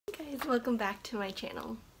guys, welcome back to my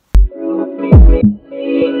channel.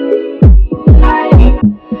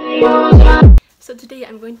 So today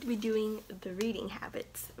I'm going to be doing the reading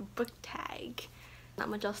habits book tag. Not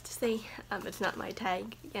much else to say, it's not my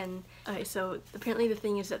tag again. Okay, so apparently the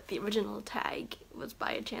thing is that the original tag was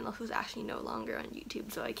by a channel who's actually no longer on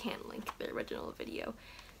YouTube, so I can't link the original video.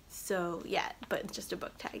 So yeah, but it's just a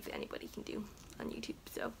book tag that anybody can do on YouTube,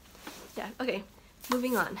 so yeah, okay.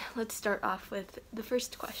 Moving on, let's start off with the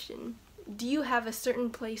first question. Do you have a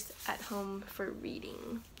certain place at home for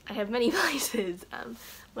reading? I have many places.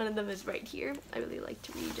 One of them is right here. I really like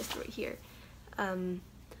to read just right here. I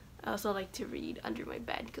also like to read under my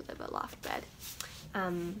bed because I have a loft bed.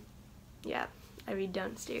 Yeah, I read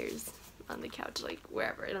downstairs on the couch, like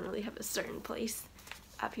wherever. I don't really have a certain place.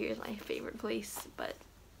 Up here is my favorite place, but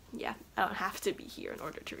yeah, I don't have to be here in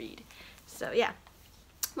order to read. So yeah.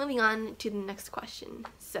 Moving on to the next question.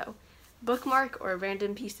 So, bookmark or a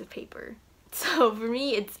random piece of paper? So for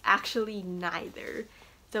me, it's actually neither.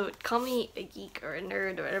 So call me a geek or a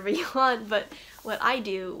nerd or whatever you want, but what I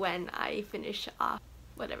do when I finish off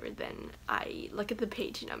whatever, then I look at the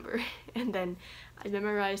page number and then I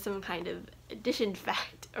memorize some kind of addition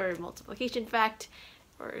fact or multiplication fact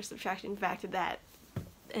or subtraction fact of that,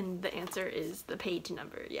 and the answer is the page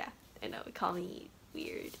number. Yeah, I know, call me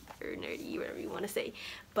weird or nerdy, whatever you want to say,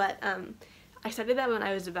 but I started that when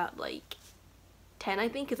I was about like 10, I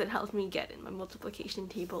think, because it helped me get in my multiplication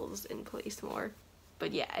tables in place more.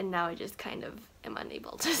 But yeah, and now I just kind of am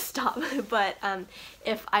unable to stop. But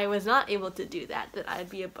if I was not able to do that, then I'd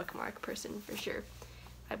be a bookmark person for sure.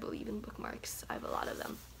 I believe in bookmarks. I have a lot of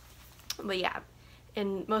them. But yeah,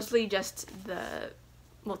 and mostly just the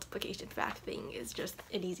multiplication fact thing is just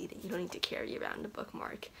an easy thing. You don't need to carry around a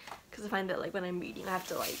bookmark, because I find that like when I'm reading, I have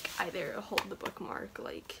to like either hold the bookmark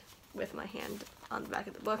like with my hand on the back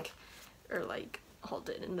of the book, or like hold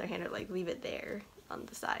it in the hand, or like leave it there on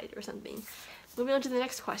the side or something. Moving on to the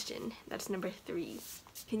next question. That's number 3.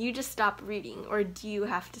 Can you just stop reading, or do you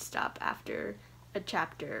have to stop after a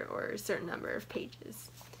chapter or a certain number of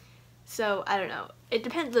pages? So I don't know. It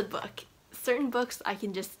depends on the book. Certain books I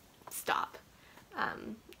can just stop.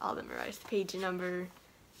 I'll memorize the page number,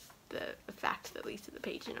 the fact that leads to the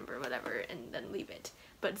page number, whatever, and then leave it.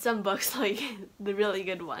 But some books, like the really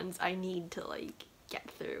good ones, I need to like get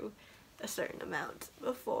through a certain amount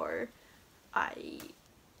before I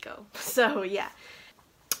go. So yeah,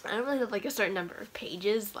 I don't really have like a certain number of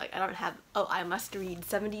pages. Like I don't have, oh, I must read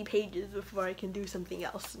 70 pages before I can do something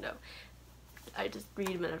else. No, I just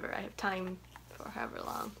read whenever I have time, for however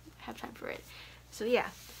long I have time for it. So yeah.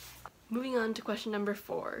 Moving on to question number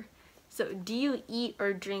 4. So, do you eat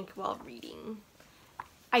or drink while reading?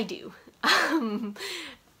 I do.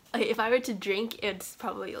 If I were to drink, it's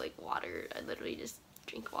probably like water. I literally just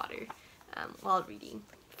drink water while reading.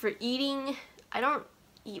 For eating, I don't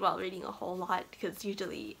eat while reading a whole lot, because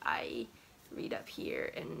usually I read up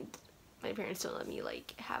here and my parents don't let me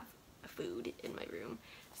like have food in my room.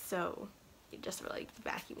 So just for like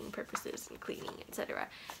vacuuming purposes and cleaning, etc.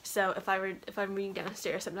 So if I'm reading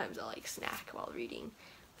downstairs, sometimes I'll like snack while reading.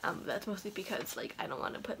 That's mostly because like I don't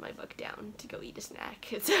want to put my book down to go eat a snack,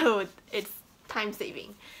 so it's time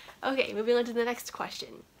saving. Okay, moving on to the next question.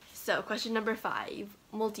 So question number 5,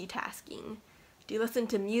 multitasking. Do you listen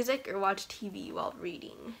to music or watch TV while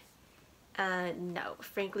reading? No,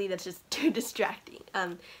 frankly that's just too distracting.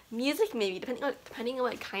 Music maybe, depending on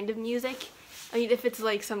what kind of music. I mean, if it's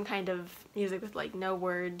like some kind of music with like no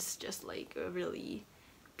words, just like a really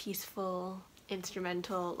peaceful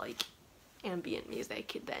instrumental like ambient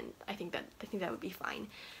music, then I think that would be fine.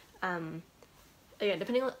 Again,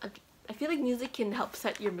 depending on, I feel like music can help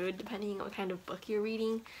set your mood depending on what kind of book you're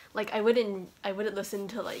reading. Like I wouldn't listen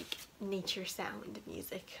to like nature sound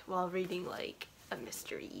music while reading like a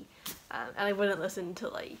mystery, and I wouldn't listen to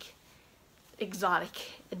like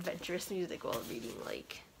exotic adventurous music while reading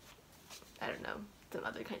like, I don't know, some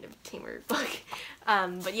other kind of tamer book.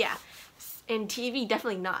 But yeah, and TV,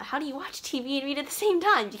 definitely not. How do you watch TV and read at the same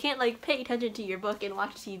time? You can't like pay attention to your book and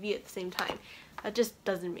watch TV at the same time. That just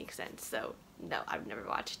doesn't make sense. So no, I've never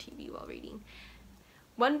watched TV while reading.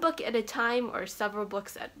 One book at a time or several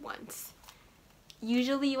books at once?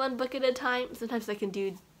 Usually one book at a time. Sometimes I can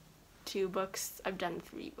do 2 books. I've done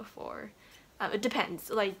 3 before. It depends.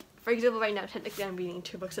 Like, for example, right now, technically I'm reading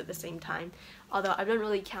 2 books at the same time, although I don't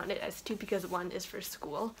really count it as 2 because one is for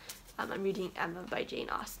school. I'm reading Emma by Jane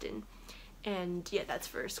Austen, and yeah, that's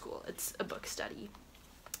for school. It's a book study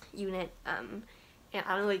unit, and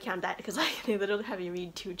I don't really count that because like, they literally have you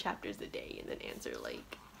read 2 chapters a day and then answer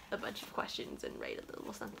like a bunch of questions and write a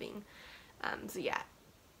little something. So yeah,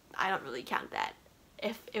 I don't really count that.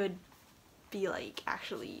 If it would be like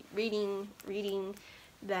actually reading,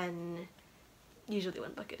 then usually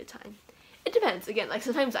one book at a time. It depends. Again, like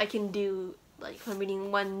sometimes I can do, like if I'm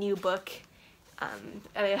reading one new book, and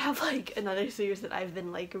I have like another series that I've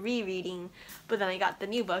been like rereading, but then I got the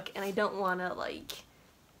new book and I don't want to like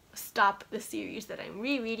stop the series that I'm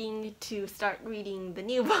rereading to start reading the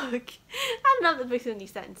new book. I don't know if that makes any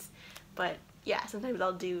sense, but yeah, sometimes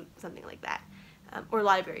I'll do something like that. Or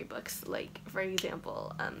library books, like for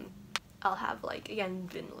example, I'll have like, again,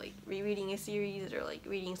 been like rereading a series or like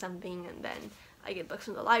reading something, and then I get books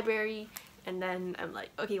from the library, and then I'm like,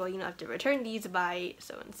 okay, well, you don't have to return these by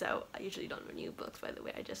so and so. I usually don't renew books, by the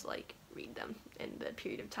way. I just like read them in the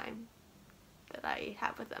period of time that I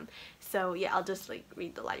have with them. So yeah, I'll just like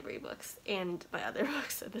read the library books and my other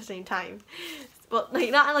books at the same time. Well,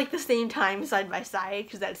 like not like the same time side by side,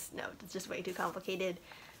 because that's just way too complicated.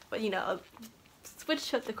 But you know, I'll switch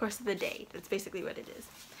throughout the course of the day. That's basically what it is.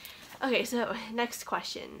 Okay, so next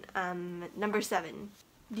question. Number 7.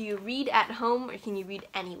 Do you read at home or can you read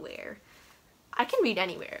anywhere? I can read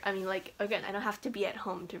anywhere. I mean, like, again, I don't have to be at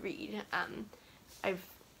home to read. I've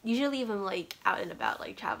usually even like out and about,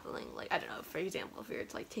 like traveling, like I don't know, for example, if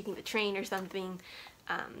it's like taking the train or something,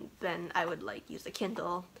 then I would like use the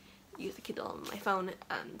Kindle on my phone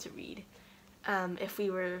to read. If we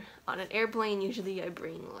were on an airplane, usually I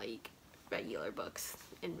bring like regular books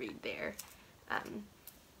and read there.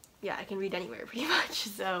 Yeah, I can read anywhere pretty much.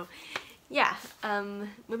 So yeah,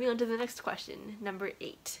 moving on to the next question, number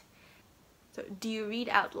 8. So, do you read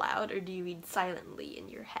out loud or do you read silently in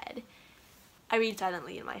your head? I read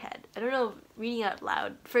silently in my head. I don't know, reading out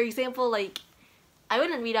loud. For example, like, I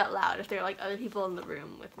wouldn't read out loud if there are like other people in the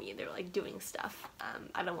room with me and they're like doing stuff.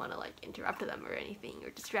 I don't want to like interrupt them or anything or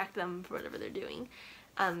distract them for whatever they're doing.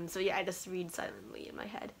 So yeah, I just read silently in my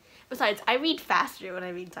head. Besides, I read faster when I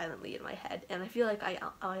read silently in my head, and I feel like I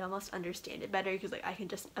almost understand it better because like I can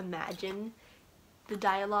just imagine the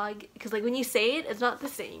dialogue, because like when you say it, it's not the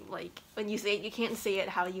same. Like when you say it, you can't say it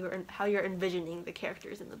how you're envisioning the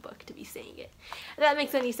characters in the book to be saying it. If that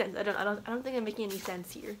makes any sense. I don't think I'm making any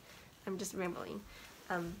sense here. I'm just rambling.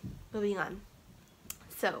 Moving on.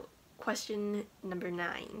 So, question number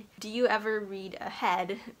 9. Do you ever read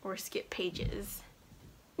ahead or skip pages?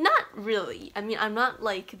 Not really. I mean, I'm not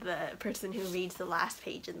like the person who reads the last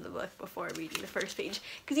page in the book before reading the first page,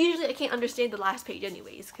 because usually I can't understand the last page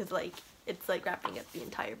anyways, because like it's like wrapping up the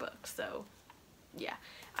entire book. So yeah,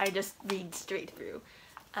 I just read straight through.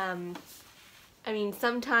 I mean,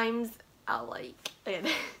 sometimes I'll like,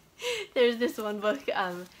 there's this one book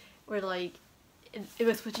where like it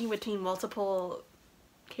was switching between multiple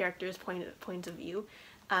characters' points of view.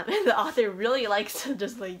 And the author really likes to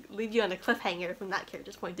just like leave you on a cliffhanger from that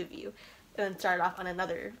character's point of view, and then start off on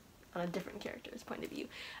a different character's point of view.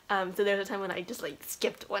 So there's a time when I just like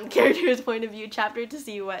skipped one character's point of view chapter to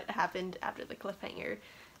see what happened after the cliffhanger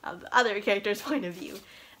of the other character's point of view.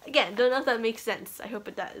 Again, don't know if that makes sense. I hope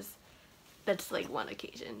it does. That's like one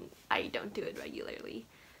occasion. I don't do it regularly.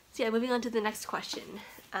 So yeah, moving on to the next question.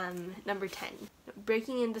 Number 10.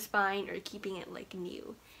 Breaking in the spine or keeping it like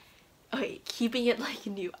new? Okay, keeping it like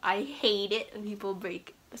new. I hate it when people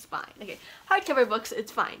break the spine. Okay, hardcover books,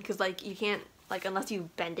 it's fine, because like you can't, like unless you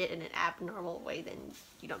bend it in an abnormal way, then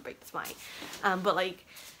you don't break the spine. But like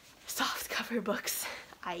softcover books,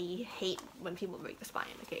 I hate when people break the spine.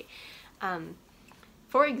 Okay,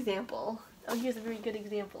 for example, oh, here's a very good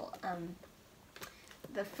example.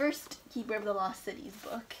 The first Keeper of the Lost Cities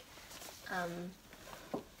book,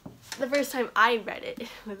 the first time I read it, it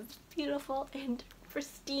was beautiful and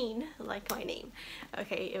pristine, like my name.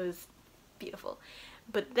 Okay, it was beautiful.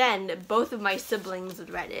 But then both of my siblings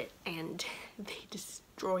read it and they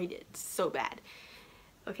destroyed it so bad.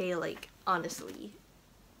 Okay, like honestly,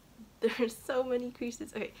 there's so many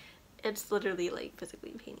creases. Okay, it's literally like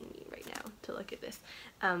physically paining me right now to look at this.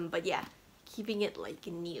 But yeah, keeping it like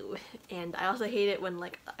new. And I also hate it when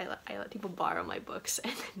like I let people borrow my books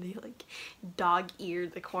and then they like dog-ear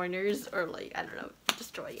the corners or like, I don't know,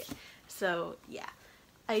 destroy it. So yeah,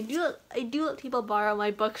 I do let people borrow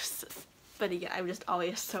my books, but again, I'm just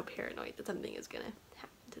always so paranoid that something is gonna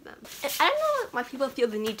happen to them. And I don't know why people feel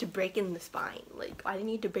the need to break in the spine. Like, why do you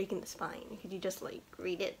need to break in the spine? Could you just like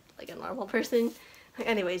read it like a normal person?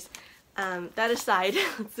 Anyways, that aside,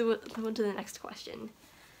 let's move on to the next question.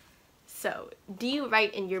 So, do you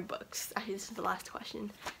write in your books? Actually, this is the last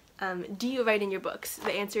question. Do you write in your books?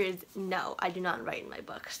 The answer is no, I do not write in my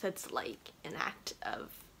books. That's like an act of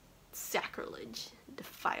sacrilege,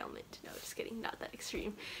 defilement. No, just kidding, not that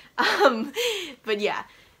extreme. But yeah,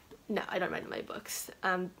 no, I don't write in my books.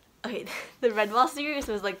 Okay, the Redwall series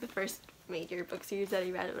was like the first major book series that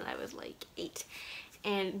I read when I was like 8.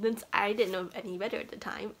 And since I didn't know any better at the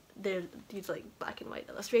time, there's these like black and white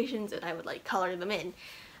illustrations and I would like color them in.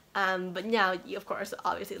 But now, of course,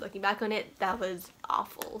 obviously looking back on it, that was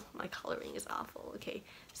awful. My coloring is awful, okay?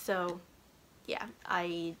 So yeah,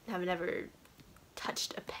 I have never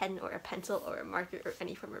touched a pen or a pencil or a marker or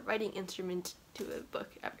any form of writing instrument to a book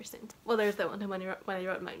ever since. Well, there's that one time when I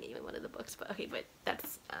wrote my name in one of the books, but okay, but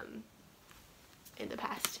that's in the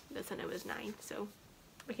past. That's when I was 9, so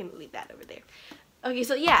we can leave that over there. Okay,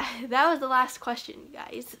 so yeah, that was the last question,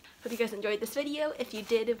 guys. Hope you guys enjoyed this video. If you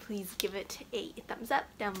did, please give it a thumbs up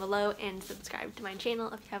down below and subscribe to my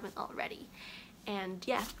channel if you haven't already. And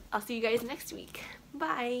yeah, I'll see you guys next week.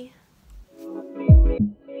 Bye!